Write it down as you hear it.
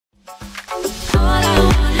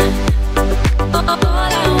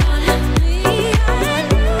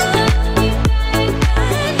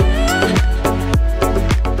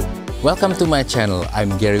Welcome to my channel.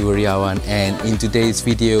 I'm Gary Wiriawan, and in today's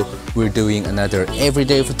video we're doing another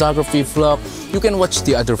everyday photography vlog. You can watch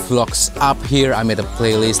the other vlogs up here. I made a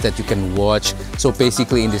playlist that you can watch. So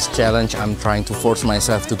basically in this challenge I'm trying to force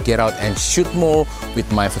myself to get out and shoot more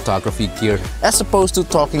with my photography gear as opposed to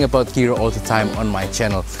talking about gear all the time on my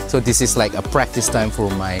channel. So this is like a practice time for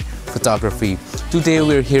my photography. Today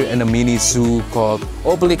we're here in a mini zoo called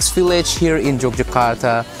Obelix Village here in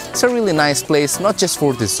Yogyakarta. It's a really nice place, not just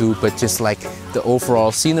for the zoo, but just like the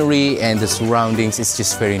overall scenery and the surroundings. It's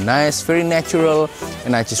just very nice, very natural,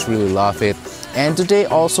 and I just really love it. And today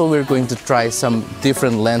also we're going to try some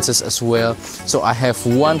different lenses as well. So I have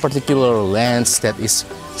one particular lens that is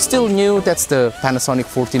still new. That's the Panasonic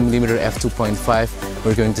 14mm f2.5.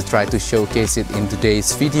 We're going to try to showcase it in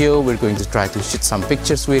today's video. We're going to try to shoot some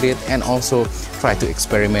pictures with it and also try to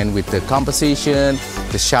experiment with the composition,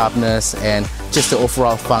 the sharpness, and just the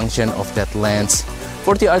overall function of that lens.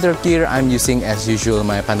 For the other gear, I'm using as usual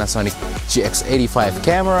my Panasonic GX85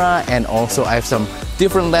 camera, and also I have some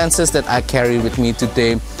different lenses that I carry with me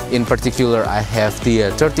today. In particular, I have the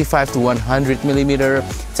 35 to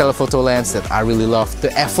 100mm telephoto lens that I really love, the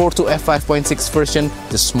f4 to f5.6 version,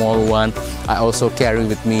 the small one. I also carry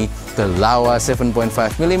with me the Leica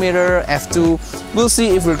 7.5mm f2. We'll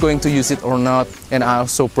see if we're going to use it or not. And I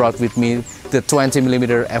also brought with me the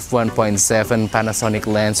 20mm f1.7 Panasonic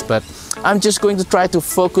lens, but I'm just going to try to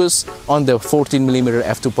focus on the 14mm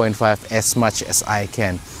f2.5 as much as I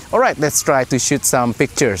can. Alright, let's try to shoot some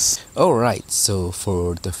pictures. Alright, so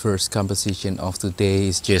for the first composition of today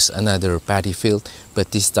is just another paddy field,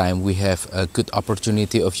 but this time we have a good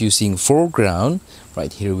opportunity of using foreground.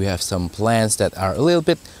 Right here we have some plants that are a little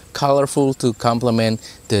bit colorful to complement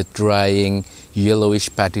the drying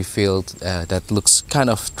yellowish paddy field that looks kind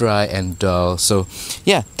of dry and dull. So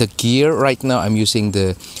yeah, the gear right now I'm using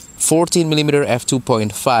the 14mm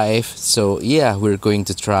f2.5. so yeah, we're going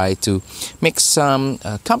to try to make some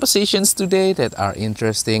compositions today that are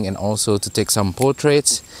interesting and also to take some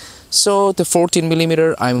portraits. So the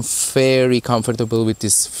 14mm, I'm very comfortable with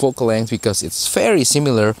this focal length because it's very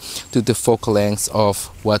similar to the focal length of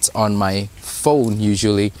what's on my phone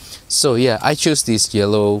usually. So yeah, I chose these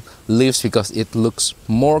yellow leaves because it looks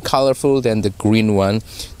more colorful than the green one,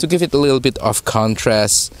 to give it a little bit of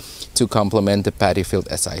contrast to complement the paddy field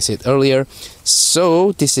as I said earlier.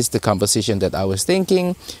 So this is the composition that I was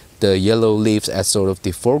thinking. The yellow leaves as sort of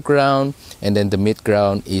the foreground, and then the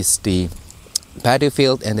midground is the paddy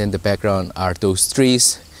field, and then the background are those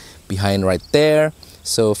trees behind right there.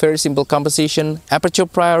 So very simple composition. Aperture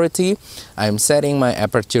priority, I'm setting my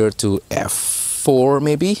aperture to f4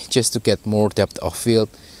 maybe, just to get more depth of field.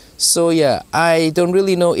 So yeah, I don't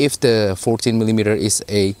really know if the 14mm is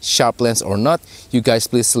a sharp lens or not. You guys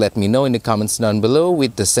please let me know in the comments down below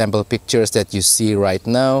with the sample pictures that you see right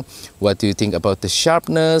now. What do you think about the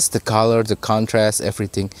sharpness, the color, the contrast,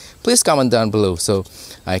 everything? Please comment down below so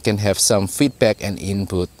I can have some feedback and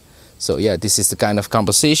input. So yeah, this is the kind of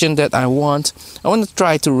composition that I want. I want to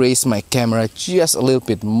try to raise my camera just a little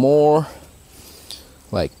bit more,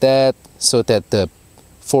 like that, so that the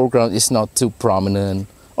foreground is not too prominent.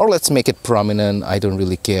 Or let's make it prominent, I don't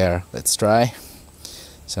really care. Let's try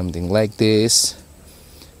something like this.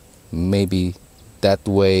 Maybe that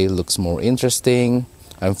way looks more interesting.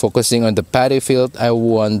 I'm focusing on the paddy field. I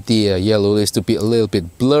want the yellow leaves to be a little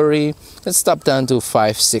bit blurry. Let's stop down to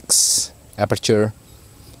 5.6 aperture.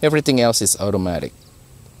 Everything else is automatic.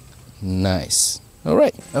 Nice.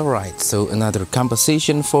 Alright, so another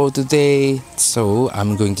composition for today. So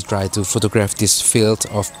I'm going to try to photograph this field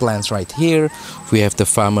of plants right here. We have the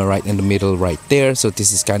farmer right in the middle right there. So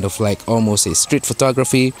this is kind of like almost a street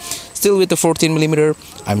photography. Still with the 14mm.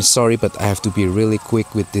 I'm sorry, but I have to be really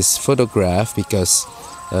quick with this photograph because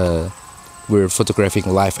we're photographing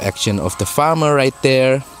live action of the farmer right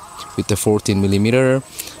there with the 14mm.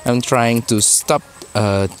 I'm trying to stop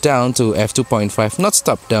down to f2.5, not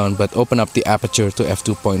stop down, but open up the aperture to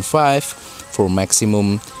f2.5 for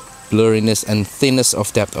maximum blurriness and thinness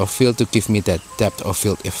of depth of field to give me that depth of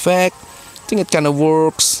field effect. I think it kind of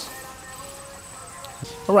works.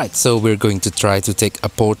 Alright, so we're going to try to take a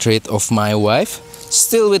portrait of my wife.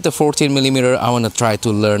 Still with the 14mm, I want to try to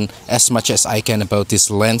learn as much as I can about this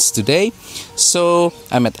lens today. So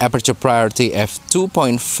I'm at aperture priority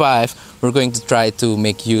f2.5. We're going to try to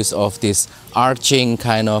make use of this arching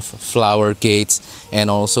kind of flower gates and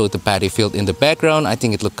also the paddy field in the background. I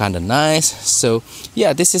think it looked kind of nice. So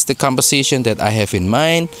yeah, this is the composition that I have in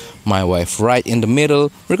mind. My wife right in the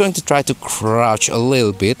middle. We're going to try to crouch a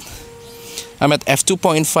little bit. I'm at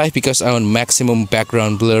f2.5 because I want maximum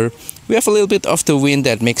background blur. We have a little bit of the wind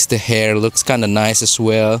that makes the hair looks kind of nice as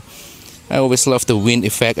well. I always love the wind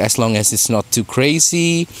effect as long as it's not too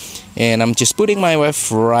crazy. And I'm just putting my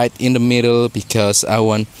wife right in the middle because I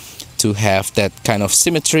want to have that kind of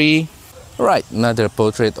symmetry. Alright, another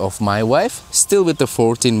portrait of my wife, still with the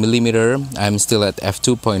 14mm. I'm still at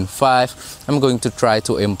f2.5. I'm going to try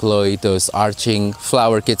to employ those arching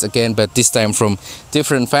flower kits again, but this time from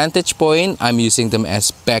different vantage point. I'm using them as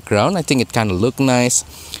background. I think it kind of look nice.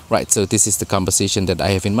 Right, so this is the composition that I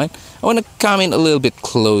have in mind. I want to come in a little bit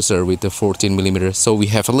closer with the 14mm, so we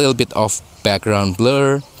have a little bit of background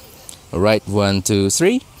blur. Alright, 1, 2,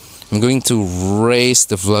 3. I'm going to raise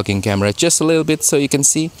the vlogging camera just a little bit so you can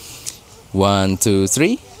see. 1, 2,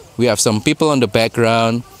 3. We have some people on the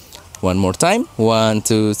background. One more time. 1,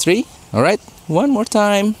 2, 3. All right. One more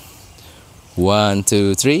time. 1,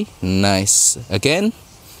 2, 3. Nice. Again.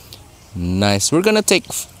 Nice. We're gonna take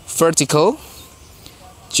vertical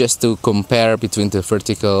just to compare between the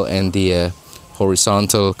vertical and the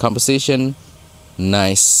horizontal composition.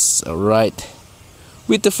 Nice. All right.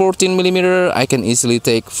 With the 14mm, I can easily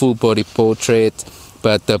take full body portrait,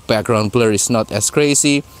 but the background blur is not as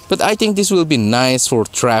crazy. But I think this will be nice for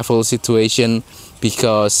travel situation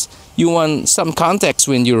because you want some context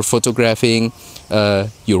when you're photographing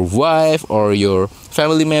your wife or your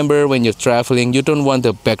family member when you're traveling. You don't want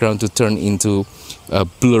the background to turn into a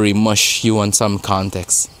blurry mush. You want some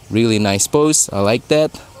context. Really nice pose. I like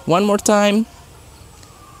that. One more time.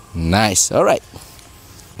 Nice. All right.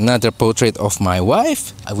 Another portrait of my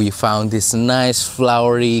wife. We found this nice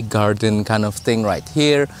flowery garden kind of thing right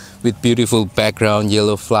here with beautiful background,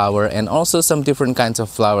 yellow flower, and also some different kinds of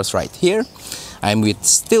flowers right here. I'm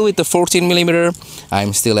still with the 14mm.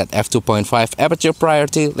 I'm still at f2.5 aperture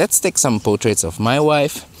priority. Let's take some portraits of my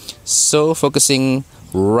wife. So focusing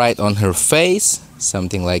right on her face,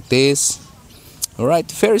 something like this.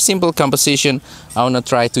 Alright, very simple composition. I want to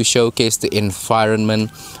try to showcase the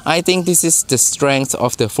environment. I think this is the strength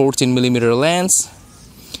of the 14mm lens.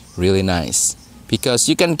 Really nice. Because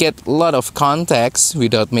you can get a lot of context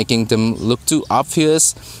without making them look too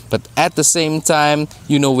obvious. But at the same time,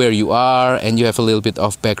 you know where you are and you have a little bit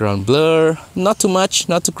of background blur. Not too much,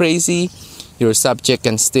 not too crazy. Your subject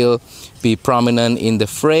can still be prominent in the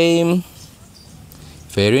frame.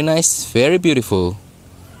 Very nice, very beautiful.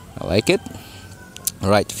 I like it.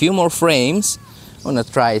 Alright, few more frames. I want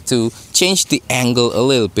to try to change the angle a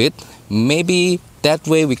little bit. Maybe that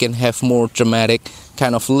way we can have more dramatic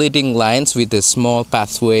kind of leading lines with the small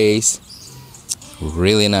pathways.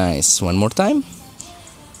 Really nice. One more time.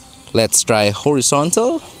 Let's try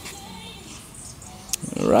horizontal.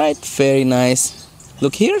 Alright, very nice.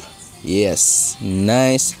 Look here. Yes,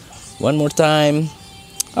 nice. One more time.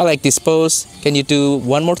 I like this pose. Can you do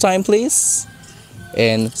one more time, please?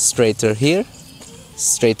 And straighter here.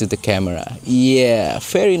 Straight to the camera. Yeah,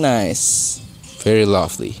 very nice. Very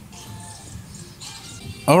lovely.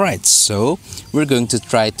 Alright, so we're going to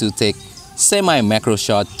try to take semi-macro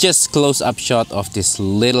shot, just close-up shot of these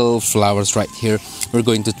little flowers right here. We're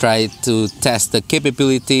going to try to test the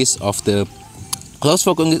capabilities of the close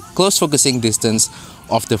focusing distance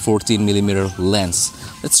of the 14mm lens.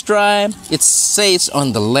 Let's try. It says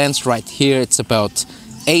on the lens right here it's about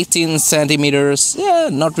 18 centimeters. Yeah,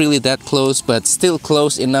 not really that close, but still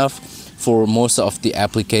close enough for most of the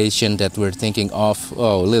application that we're thinking of.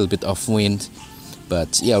 Oh, a little bit of wind.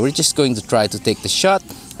 But yeah, we're just going to try to take the shot.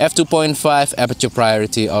 f2.5 aperture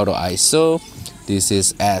priority auto ISO. This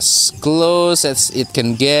is as close as it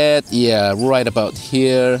can get. Yeah, right about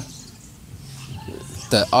here.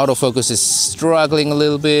 The autofocus is struggling a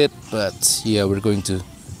little bit, but yeah, we're going to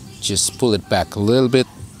just pull it back a little bit.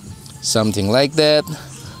 Something like that.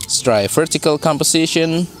 Let's try vertical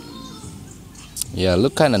composition. Yeah,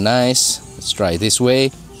 look kind of nice. Let's try this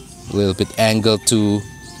way. A little bit angle to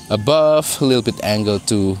above, a little bit angle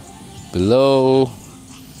to below,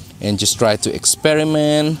 and just try to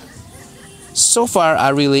experiment. So far, I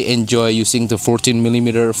really enjoy using the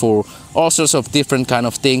 14mm for all sorts of different kind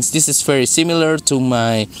of things. This is very similar to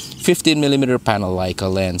my 15mm Panasonic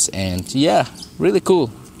Leica lens, and yeah, really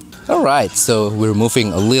cool. Alright, so we're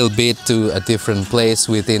moving a little bit to a different place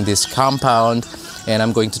within this compound, and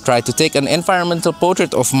I'm going to try to take an environmental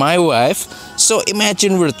portrait of my wife. So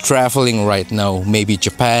imagine we're traveling right now, maybe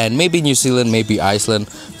Japan, maybe New Zealand, maybe Iceland.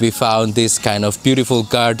 We found this kind of beautiful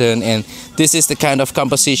garden, and this is the kind of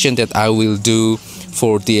composition that I will do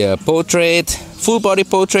for the portrait, full body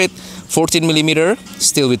portrait, 14mm,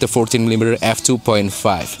 still with the 14mm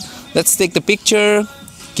f2.5. Let's take the picture.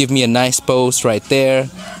 Give me a nice pose right there.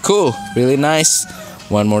 Cool, really nice.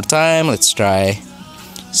 One more time, let's try.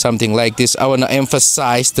 something like this. I want to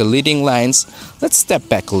emphasize the leading lines. Let's step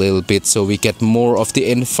back a little bit so we get more of the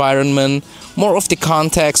environment, more of the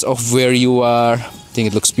context of where you are. I think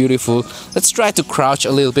it looks beautiful. Let's try to crouch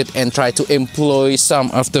a little bit and try to employ some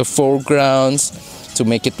of the foregrounds to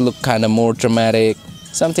make it look kind of more dramatic.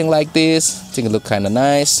 Something like this. I think it looks kind of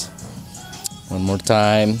nice. One more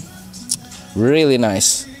time. Really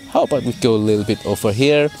nice. How about we go a little bit over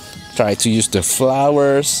here? Try to use the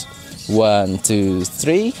flowers. 1, 2,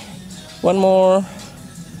 3. One more.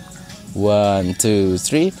 1, 2,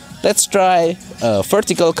 3. Let's try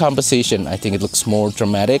vertical composition. I think it looks more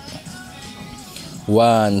dramatic.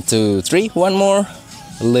 1, 2, 3. One more.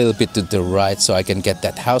 A little bit to the right so I can get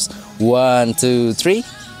that house. 1, 2, 3.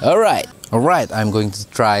 Alright. Alright, I'm going to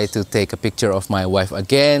try to take a picture of my wife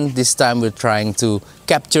again. This time we're trying to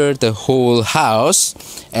capture the whole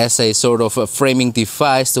house as a sort of a framing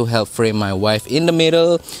device to help frame my wife in the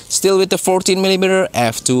middle. Still with the 14mm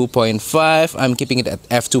f2.5. I'm keeping it at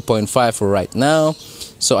f2.5 for right now.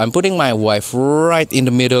 So I'm putting my wife right in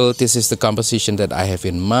the middle. This is the composition that I have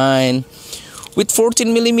in mind. With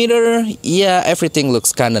 14mm, yeah, everything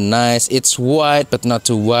looks kind of nice. It's wide but not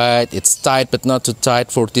too wide. It's tight but not too tight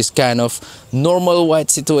for this kind of normal wide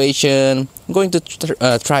situation. I'm going to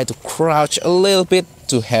try to crouch a little bit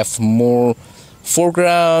to have more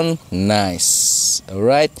foreground. Nice.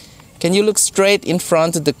 Alright. Can you look straight in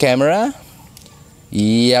front of the camera?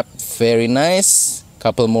 Yep, very nice.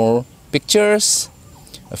 Couple more pictures.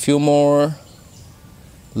 A few more.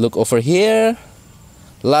 Look over here.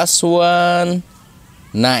 Last one.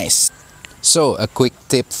 Nice. So a quick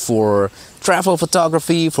tip for travel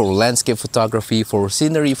photography, for landscape photography, for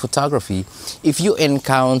scenery photography. If you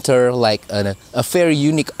encounter like a very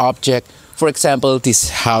unique object, for example this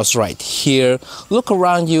house right here, look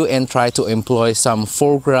around you and try to employ some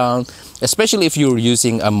foreground, especially if you're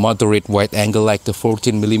using a moderate wide angle like the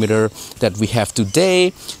 14mm that we have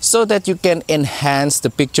today, so that you can enhance the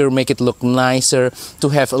picture, make it look nicer, to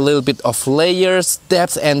have a little bit of layers,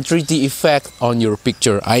 depth and 3D effect on your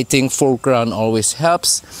picture. I think foreground always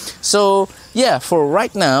helps. So yeah, for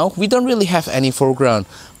right now we don't really have any foreground,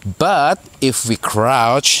 but if we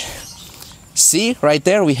crouch, see right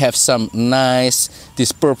there we have some nice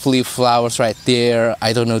these purpley flowers right there.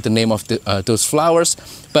 I don't know the name of those flowers,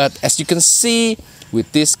 but as you can see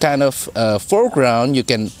with this kind of foreground, you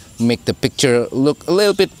can make the picture look a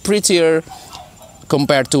little bit prettier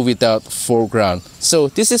compared to without foreground. So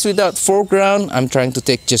this is without foreground. I'm trying to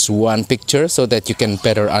take just one picture so that you can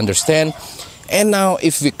better understand. And now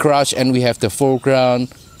if we crouch and we have the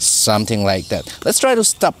foreground, something like that. Let's try to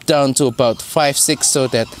stop down to about 5, 6 so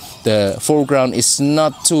that the foreground is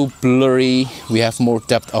not too blurry. We have more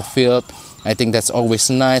depth of field. I think that's always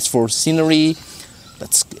nice for scenery.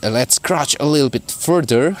 Let's crouch a little bit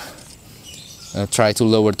further. Try to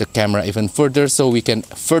lower the camera even further so we can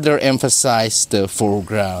further emphasize the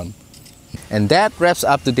foreground. And that wraps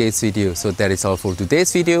up today's video. So that is all for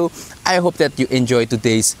today's video. I hope that you enjoyed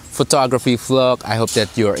today's photography vlog. I hope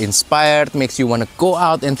that you're inspired, makes you want to go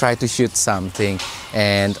out and try to shoot something.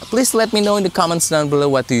 And please let me know in the comments down below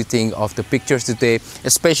what do you think of the pictures today,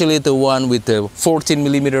 especially the one with the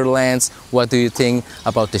 14mm lens. What do you think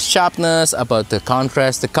about the sharpness, about the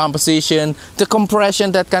contrast, the composition, the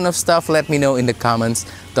compression, that kind of stuff? Let me know in the comments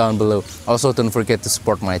down below. Also, don't forget to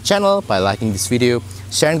support my channel by liking this video,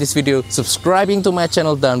 sharing this video, subscribing to my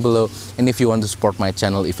channel down below. And if you want to support my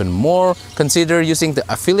channel even more, consider using the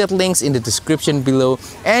affiliate links in the description below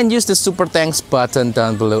and use the super thanks button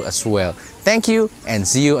down below as well. Thank you and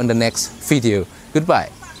see you in the next video.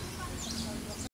 Goodbye.